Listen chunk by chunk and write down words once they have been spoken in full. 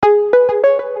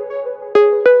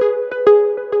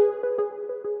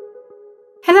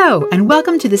Hello, and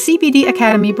welcome to the CBD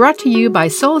Academy brought to you by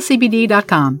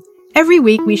SoulCBD.com. Every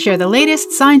week, we share the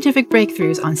latest scientific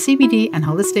breakthroughs on CBD and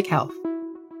holistic health.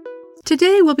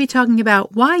 Today, we'll be talking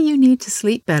about why you need to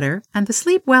sleep better and the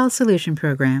Sleep Well Solution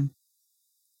Program.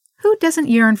 Who doesn't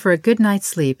yearn for a good night's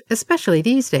sleep, especially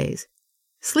these days?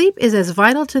 Sleep is as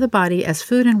vital to the body as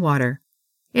food and water.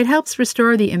 It helps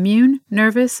restore the immune,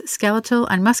 nervous, skeletal,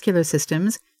 and muscular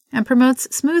systems and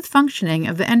promotes smooth functioning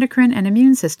of the endocrine and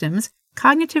immune systems,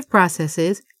 cognitive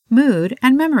processes, mood,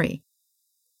 and memory.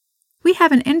 We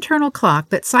have an internal clock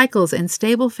that cycles in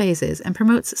stable phases and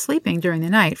promotes sleeping during the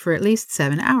night for at least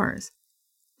 7 hours.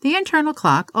 The internal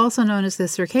clock, also known as the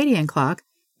circadian clock,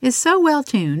 is so well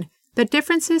tuned that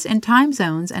differences in time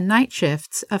zones and night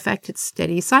shifts affect its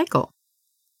steady cycle.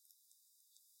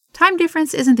 Time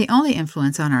difference isn't the only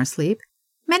influence on our sleep.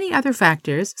 Many other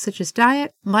factors, such as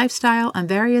diet, lifestyle, and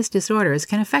various disorders,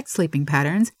 can affect sleeping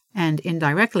patterns and,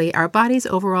 indirectly, our body's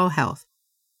overall health.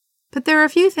 But there are a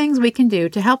few things we can do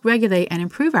to help regulate and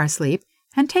improve our sleep,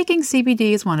 and taking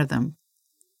CBD is one of them.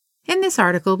 In this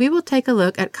article, we will take a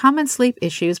look at common sleep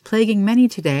issues plaguing many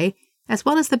today, as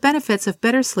well as the benefits of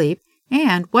better sleep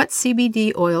and what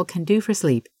CBD oil can do for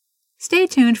sleep. Stay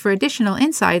tuned for additional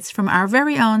insights from our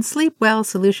very own Sleep Well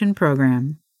Solution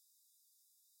Program.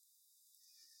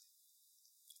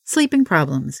 Sleeping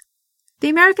problems. The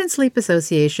American Sleep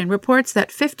Association reports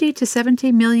that 50 to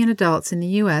 70 million adults in the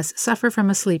U.S. suffer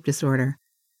from a sleep disorder.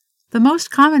 The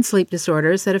most common sleep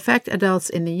disorders that affect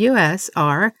adults in the U.S.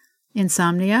 are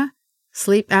insomnia,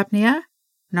 sleep apnea,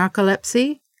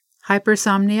 narcolepsy,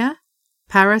 hypersomnia,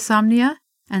 parasomnia,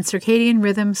 and circadian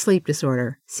rhythm sleep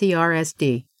disorder,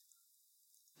 CRSD.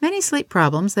 Many sleep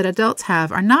problems that adults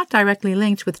have are not directly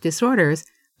linked with disorders,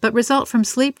 but result from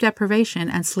sleep deprivation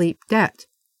and sleep debt.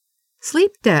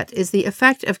 Sleep debt is the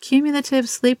effect of cumulative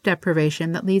sleep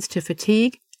deprivation that leads to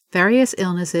fatigue, various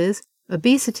illnesses,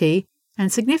 obesity,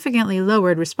 and significantly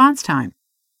lowered response time.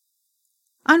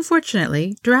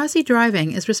 Unfortunately, drowsy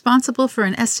driving is responsible for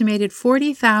an estimated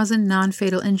 40,000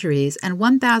 non-fatal injuries and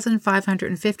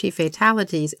 1,550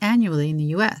 fatalities annually in the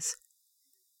U.S.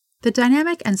 The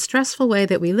dynamic and stressful way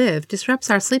that we live disrupts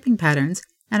our sleeping patterns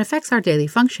and affects our daily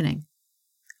functioning.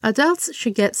 Adults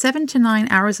should get 7 to 9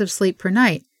 hours of sleep per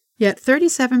night, yet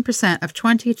 37% of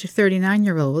 20 to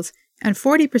 39-year-olds and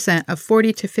 40% of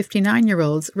 40 to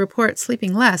 59-year-olds report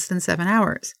sleeping less than 7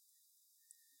 hours.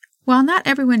 While not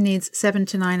everyone needs 7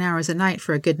 to 9 hours a night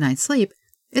for a good night's sleep,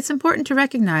 it's important to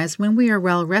recognize when we are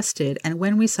well rested and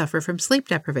when we suffer from sleep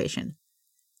deprivation.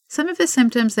 Some of the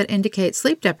symptoms that indicate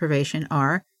sleep deprivation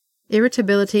are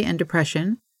irritability and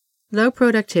depression, low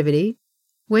productivity,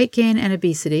 weight gain and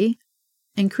obesity,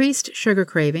 increased sugar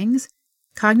cravings,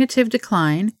 cognitive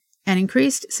decline, and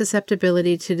increased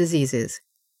susceptibility to diseases.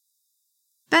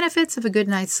 Benefits of a good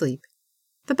night's sleep.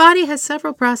 The body has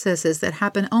several processes that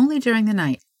happen only during the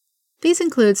night. These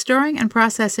include storing and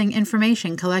processing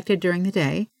information collected during the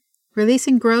day,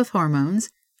 releasing growth hormones,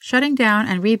 shutting down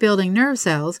and rebuilding nerve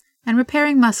cells, and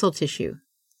repairing muscle tissue.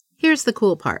 Here's the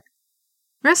cool part.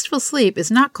 Restful sleep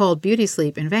is not called beauty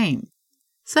sleep in vain.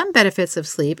 Some benefits of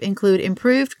sleep include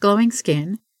improved glowing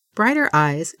skin, brighter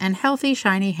eyes, and healthy,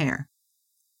 shiny hair.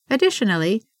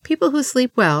 Additionally, people who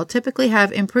sleep well typically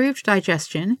have improved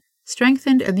digestion,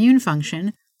 strengthened immune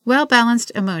function, well-balanced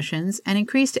emotions, and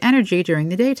increased energy during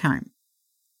the daytime.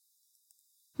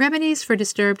 Remedies for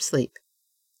disturbed sleep.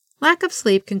 Lack of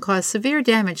sleep can cause severe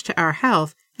damage to our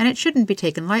health, and it shouldn't be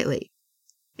taken lightly.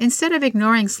 Instead of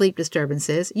ignoring sleep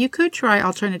disturbances, you could try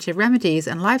alternative remedies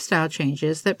and lifestyle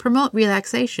changes that promote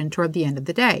relaxation toward the end of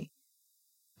the day.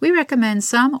 We recommend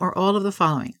some or all of the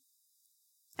following.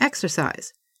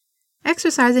 Exercise.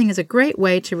 Exercising is a great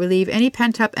way to relieve any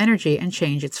pent-up energy and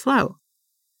change its flow.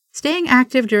 Staying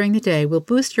active during the day will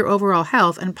boost your overall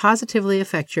health and positively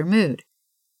affect your mood.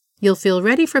 You'll feel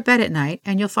ready for bed at night,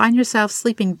 and you'll find yourself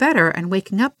sleeping better and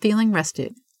waking up feeling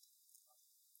rested.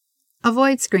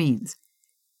 Avoid screens.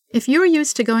 If you're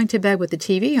used to going to bed with the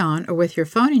TV on or with your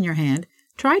phone in your hand,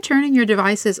 try turning your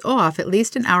devices off at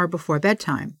least an hour before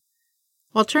bedtime.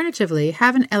 Alternatively,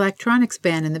 have an electronics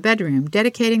ban in the bedroom,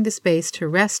 dedicating the space to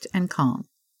rest and calm.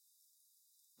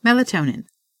 Melatonin.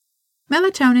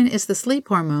 Melatonin is the sleep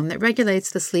hormone that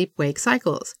regulates the sleep-wake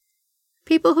cycles.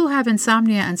 People who have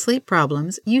insomnia and sleep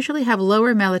problems usually have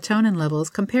lower melatonin levels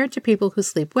compared to people who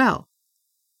sleep well.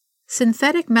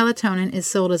 Synthetic melatonin is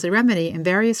sold as a remedy in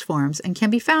various forms and can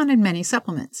be found in many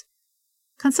supplements.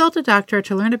 Consult a doctor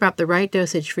to learn about the right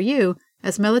dosage for you,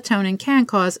 as melatonin can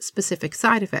cause specific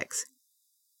side effects.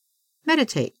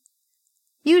 Meditate.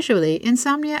 Usually,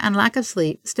 insomnia and lack of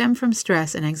sleep stem from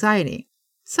stress and anxiety.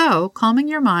 So, calming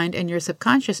your mind and your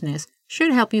subconsciousness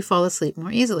should help you fall asleep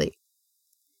more easily.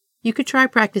 You could try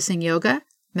practicing yoga,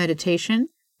 meditation,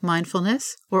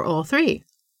 mindfulness, or all three.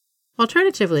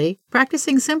 Alternatively,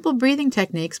 practicing simple breathing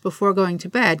techniques before going to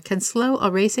bed can slow a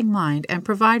racing mind and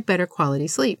provide better quality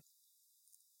sleep.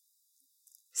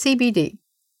 CBD.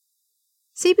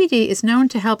 CBD is known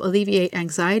to help alleviate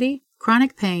anxiety,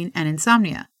 chronic pain, and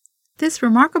insomnia. This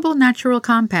remarkable natural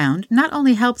compound not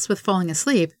only helps with falling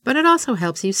asleep, but it also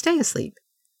helps you stay asleep.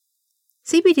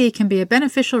 CBD can be a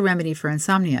beneficial remedy for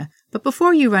insomnia, but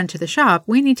before you run to the shop,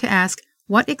 we need to ask,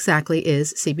 what exactly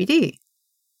is CBD?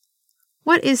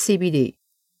 What is CBD?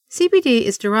 CBD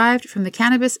is derived from the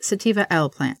cannabis sativa L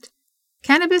plant.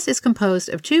 Cannabis is composed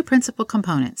of two principal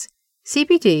components,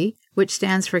 CBD, which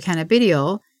stands for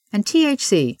cannabidiol, and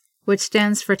THC, which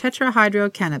stands for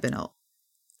tetrahydrocannabinol.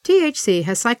 THC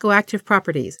has psychoactive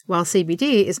properties, while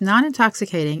CBD is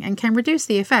non-intoxicating and can reduce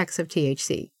the effects of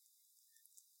THC.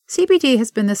 CBD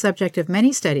has been the subject of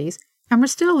many studies, and we're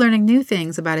still learning new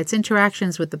things about its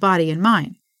interactions with the body and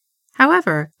mind.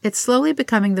 However, it's slowly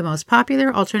becoming the most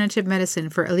popular alternative medicine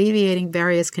for alleviating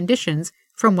various conditions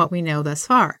from what we know thus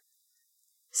far.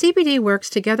 CBD works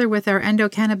together with our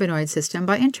endocannabinoid system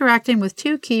by interacting with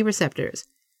two key receptors.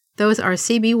 Those are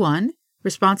CB1,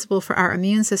 responsible for our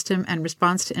immune system and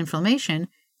response to inflammation,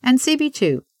 and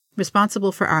CB2,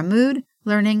 responsible for our mood,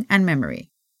 learning, and memory.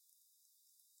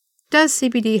 Does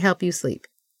CBD help you sleep?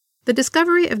 The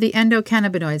discovery of the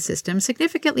endocannabinoid system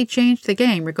significantly changed the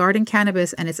game regarding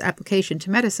cannabis and its application to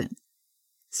medicine.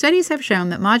 Studies have shown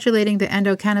that modulating the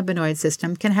endocannabinoid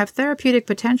system can have therapeutic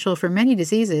potential for many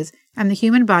diseases and the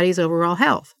human body's overall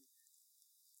health.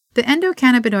 The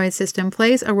endocannabinoid system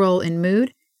plays a role in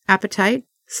mood, appetite,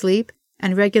 sleep,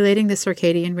 and regulating the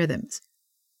circadian rhythms.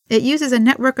 It uses a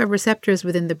network of receptors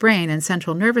within the brain and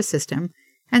central nervous system,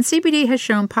 and CBD has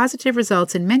shown positive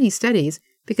results in many studies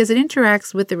because it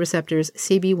interacts with the receptors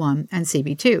CB1 and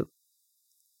CB2.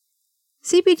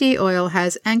 CBD oil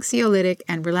has anxiolytic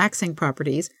and relaxing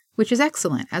properties, which is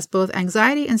excellent as both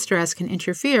anxiety and stress can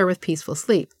interfere with peaceful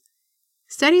sleep.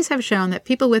 Studies have shown that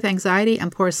people with anxiety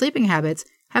and poor sleeping habits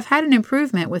have had an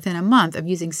improvement within a month of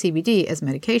using CBD as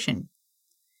medication.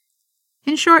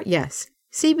 In short, yes,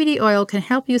 CBD oil can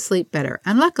help you sleep better,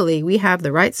 and luckily we have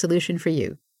the right solution for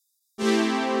you.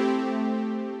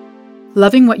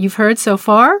 Loving what you've heard so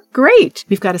far? Great!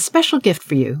 We've got a special gift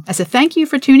for you. As a thank you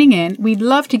for tuning in, we'd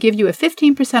love to give you a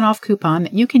 15% off coupon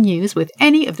that you can use with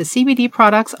any of the CBD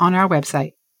products on our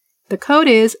website. The code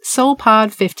is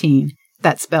SOLPOD15.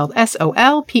 That's spelled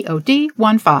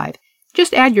SOLPOD15.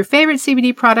 Just add your favorite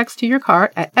CBD products to your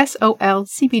cart at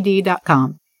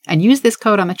solcbd.com and use this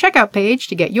code on the checkout page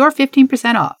to get your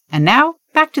 15% off. And now,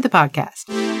 back to the podcast.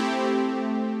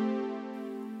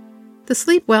 The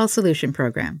Sleep Well Solution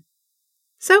Program.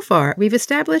 So far, we've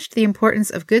established the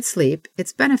importance of good sleep,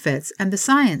 its benefits, and the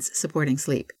science supporting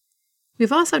sleep.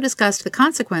 We've also discussed the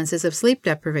consequences of sleep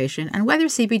deprivation and whether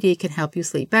CBD can help you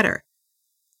sleep better.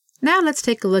 Now let's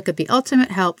take a look at the ultimate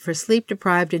help for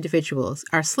sleep-deprived individuals,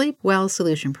 our Sleep Well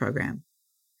Solution Program.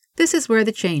 This is where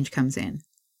the change comes in.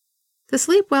 The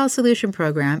Sleep Well Solution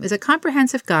Program is a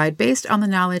comprehensive guide based on the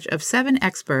knowledge of 7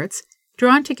 experts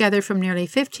drawn together from nearly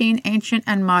 15 ancient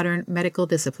and modern medical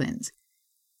disciplines.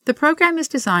 The program is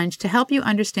designed to help you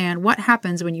understand what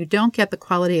happens when you don't get the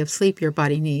quality of sleep your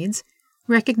body needs,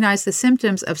 recognize the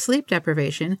symptoms of sleep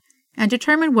deprivation, and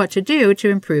determine what to do to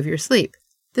improve your sleep.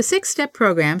 The 6-step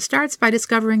program starts by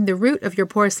discovering the root of your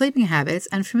poor sleeping habits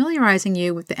and familiarizing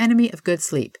you with the enemy of good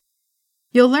sleep.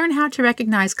 You'll learn how to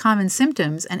recognize common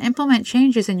symptoms and implement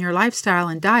changes in your lifestyle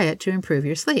and diet to improve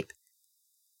your sleep.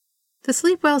 The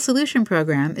Sleep Well Solution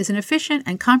Program is an efficient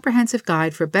and comprehensive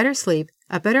guide for better sleep,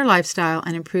 a better lifestyle,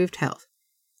 and improved health.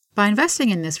 By investing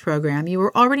in this program, you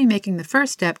are already making the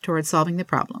first step towards solving the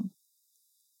problem.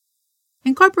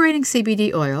 Incorporating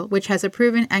CBD oil, which has a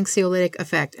proven anxiolytic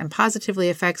effect and positively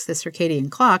affects the circadian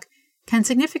clock, can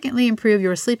significantly improve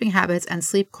your sleeping habits and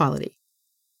sleep quality.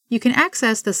 You can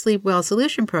access the Sleep Well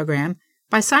Solution Program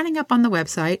by signing up on the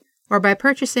website or by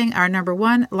purchasing our No.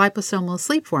 1 liposomal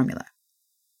sleep formula.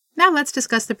 Now let's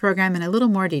discuss the program in a little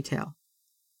more detail.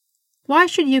 Why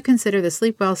should you consider the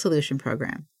Sleep Well Solution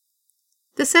Program?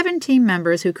 The 7 team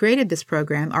members who created this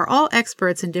program are all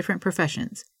experts in different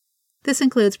professions. This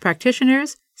includes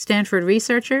practitioners, Stanford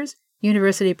researchers,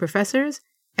 university professors,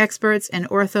 experts in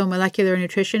orthomolecular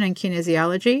nutrition and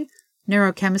kinesiology,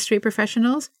 neurochemistry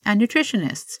professionals, and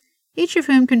nutritionists, each of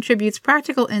whom contributes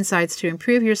practical insights to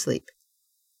improve your sleep.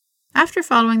 After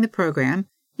following the program,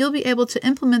 you'll be able to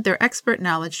implement their expert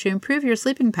knowledge to improve your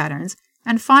sleeping patterns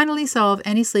and finally solve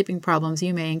any sleeping problems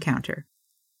you may encounter.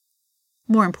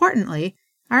 More importantly,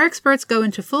 Our experts go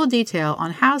into full detail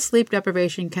on how sleep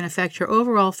deprivation can affect your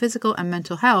overall physical and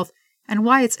mental health and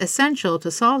why it's essential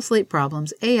to solve sleep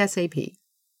problems ASAP.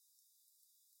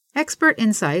 Expert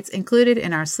insights included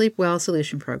in our Sleep Well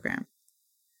Solution program.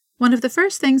 One of the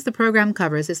first things the program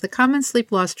covers is the common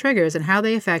sleep loss triggers and how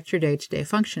they affect your day-to-day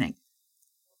functioning.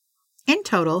 In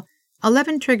total,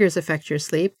 11 triggers affect your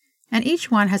sleep, and each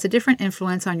one has a different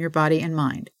influence on your body and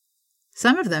mind.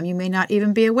 Some of them you may not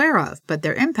even be aware of, but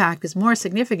their impact is more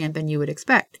significant than you would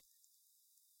expect.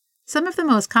 Some of the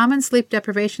most common sleep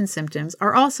deprivation symptoms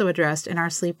are also addressed in our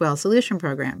Sleep Well Solution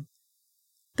program.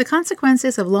 The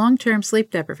consequences of long-term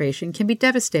sleep deprivation can be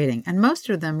devastating, and most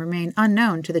of them remain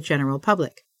unknown to the general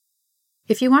public.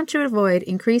 If you want to avoid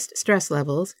increased stress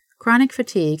levels, chronic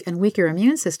fatigue, and weaker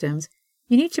immune systems,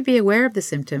 you need to be aware of the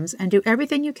symptoms and do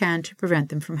everything you can to prevent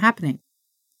them from happening.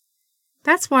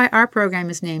 That's why our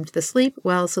program is named the Sleep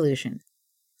Well Solution.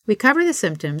 We cover the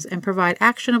symptoms and provide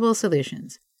actionable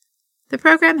solutions. The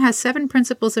program has 7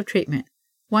 principles of treatment,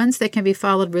 ones that can be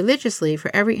followed religiously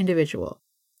for every individual.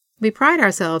 We pride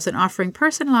ourselves in offering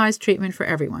personalized treatment for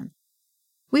everyone.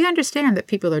 We understand that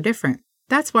people are different.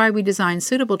 That's why we design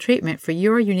suitable treatment for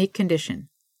your unique condition.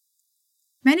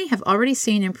 Many have already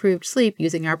seen improved sleep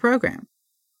using our program.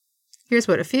 Here's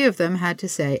what a few of them had to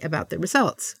say about the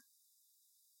results.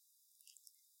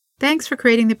 Thanks for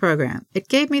creating the program. It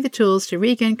gave me the tools to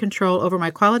regain control over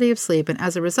my quality of sleep, and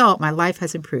as a result, my life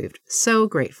has improved. So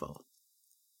grateful.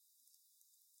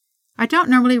 I don't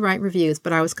normally write reviews,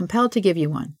 but I was compelled to give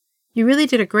you one. You really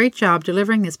did a great job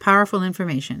delivering this powerful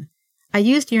information. I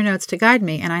used your notes to guide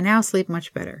me, and I now sleep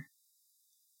much better.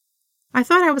 I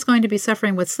thought I was going to be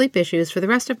suffering with sleep issues for the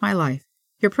rest of my life.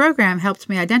 Your program helped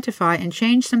me identify and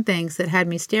change some things that had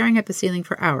me staring at the ceiling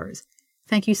for hours.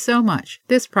 Thank you so much.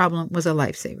 This problem was a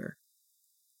lifesaver.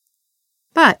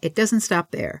 But it doesn't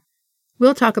stop there.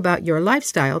 We'll talk about your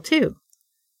lifestyle, too.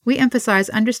 We emphasize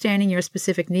understanding your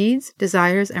specific needs,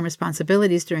 desires, and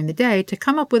responsibilities during the day to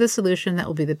come up with a solution that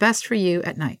will be the best for you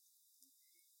at night.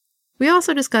 We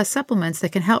also discuss supplements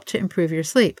that can help to improve your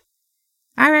sleep.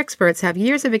 Our experts have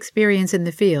years of experience in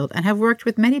the field and have worked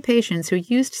with many patients who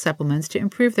used supplements to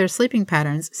improve their sleeping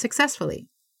patterns successfully.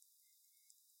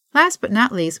 Last but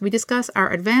not least, we discuss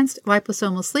our advanced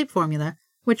liposomal sleep formula,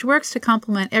 which works to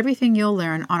complement everything you'll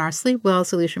learn on our Sleep Well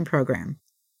Solution program.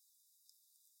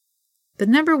 The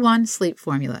number 1 sleep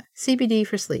formula, CBD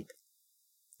for sleep.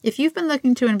 If you've been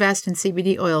looking to invest in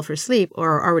CBD oil for sleep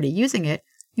or are already using it,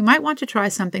 you might want to try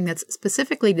something that's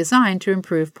specifically designed to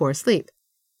improve poor sleep.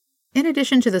 In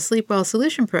addition to the Sleep Well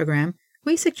Solution program,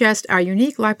 we suggest our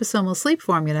unique liposomal sleep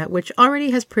formula, which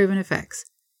already has proven effects.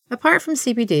 Apart from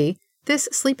CBD, this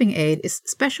sleeping aid is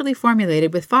specially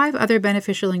formulated with 5 other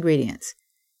beneficial ingredients.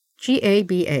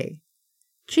 GABA.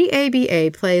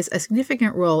 GABA plays a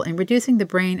significant role in reducing the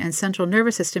brain and central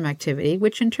nervous system activity,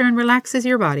 which in turn relaxes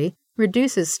your body,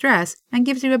 reduces stress, and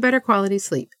gives you a better quality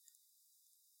sleep.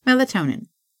 Melatonin.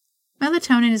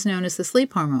 Melatonin is known as the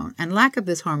sleep hormone, and lack of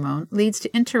this hormone leads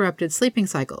to interrupted sleeping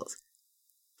cycles.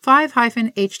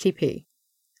 5-HTP.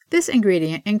 This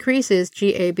ingredient increases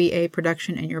GABA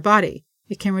production in your body.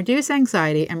 It can reduce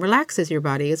anxiety and relaxes your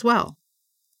body as well.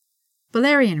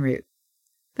 Valerian root.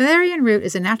 Valerian root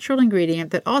is a natural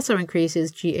ingredient that also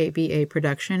increases GABA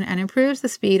production and improves the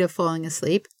speed of falling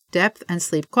asleep, depth, and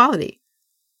sleep quality.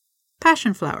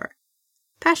 Passion flower.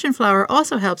 Passion flower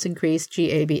also helps increase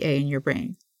GABA in your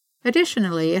brain.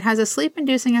 Additionally, it has a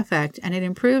sleep-inducing effect and it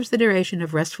improves the duration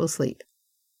of restful sleep.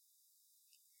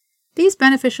 These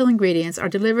beneficial ingredients are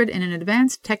delivered in an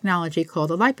advanced technology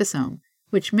called a liposome,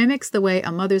 which mimics the way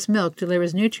a mother's milk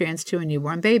delivers nutrients to a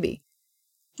newborn baby.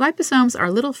 Liposomes are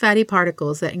little fatty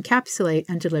particles that encapsulate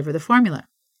and deliver the formula.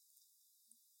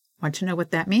 Want to know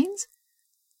what that means?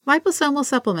 Liposomal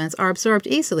supplements are absorbed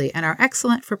easily and are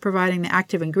excellent for providing the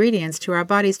active ingredients to our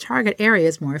body's target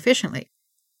areas more efficiently.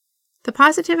 The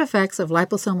positive effects of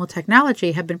liposomal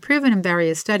technology have been proven in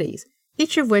various studies,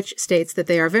 each of which states that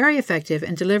they are very effective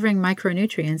in delivering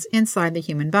micronutrients inside the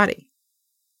human body.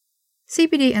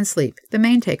 CBD and sleep, the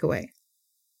main takeaway.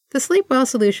 The Sleep Well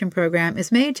Solution program is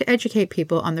made to educate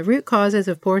people on the root causes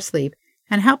of poor sleep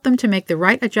and help them to make the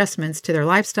right adjustments to their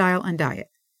lifestyle and diet.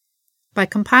 By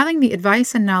compiling the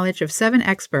advice and knowledge of 7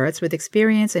 experts with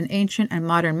experience in ancient and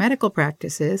modern medical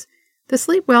practices, the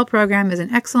Sleep Well program is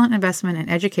an excellent investment and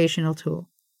educational tool.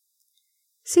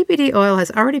 CBD oil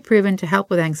has already proven to help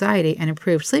with anxiety and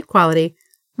improve sleep quality,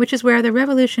 which is where the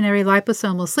revolutionary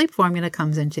liposomal sleep formula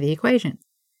comes into the equation.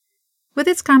 With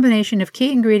its combination of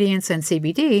key ingredients and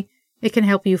CBD, it can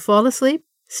help you fall asleep,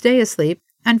 stay asleep,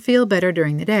 and feel better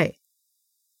during the day.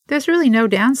 There's really no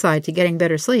downside to getting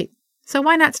better sleep, so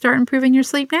why not start improving your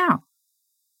sleep now?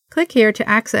 Click here to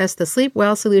access the Sleep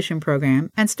Well Solution Program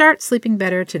and start sleeping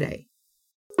better today.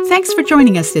 Thanks for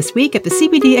joining us this week at the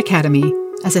CBD Academy.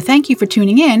 As a thank you for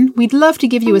tuning in, we'd love to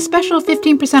give you a special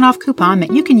 15% off coupon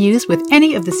that you can use with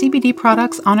any of the CBD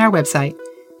products on our website.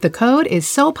 The code is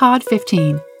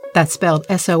SOLPOD15. That's spelled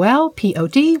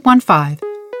SOLPOD15.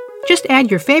 Just add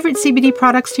your favorite CBD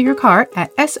products to your cart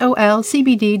at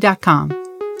solcbd.com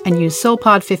and use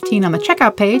SOLPOD15 on the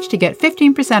checkout page to get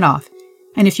 15% off.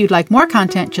 And if you'd like more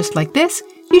content just like this,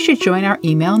 you should join our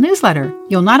email newsletter.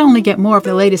 You'll not only get more of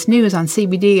the latest news on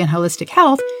CBD and holistic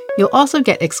health, you'll also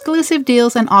get exclusive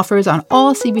deals and offers on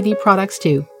all CBD products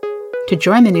too. To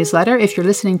join the newsletter, if you're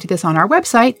listening to this on our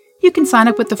website, you can sign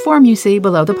up with the form you see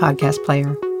below the podcast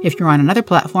player. If you're on another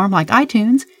platform like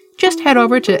iTunes, just head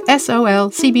over to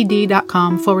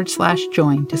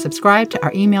solcbd.com/join to subscribe to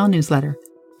our email newsletter.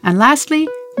 And lastly,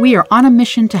 we are on a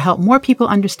mission to help more people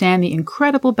understand the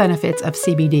incredible benefits of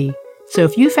CBD. So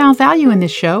if you found value in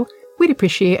this show, we'd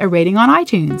appreciate a rating on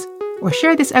iTunes. Or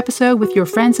share this episode with your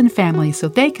friends and family so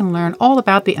they can learn all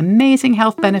about the amazing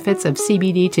health benefits of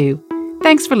CBD too.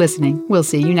 Thanks for listening. We'll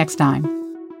see you next time.